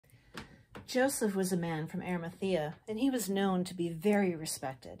Joseph was a man from Arimathea, and he was known to be very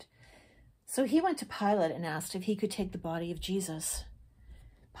respected. So he went to Pilate and asked if he could take the body of Jesus.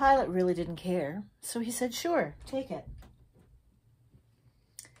 Pilate really didn't care, so he said, "Sure, take it."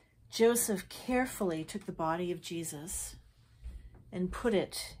 Joseph carefully took the body of Jesus and put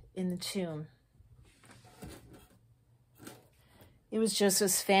it in the tomb. It was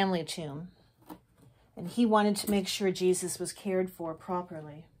Joseph's family tomb, and he wanted to make sure Jesus was cared for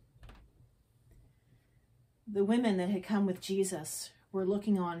properly. The women that had come with Jesus were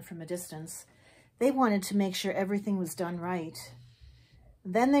looking on from a distance. They wanted to make sure everything was done right.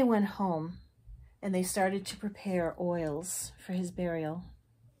 Then they went home and they started to prepare oils for his burial.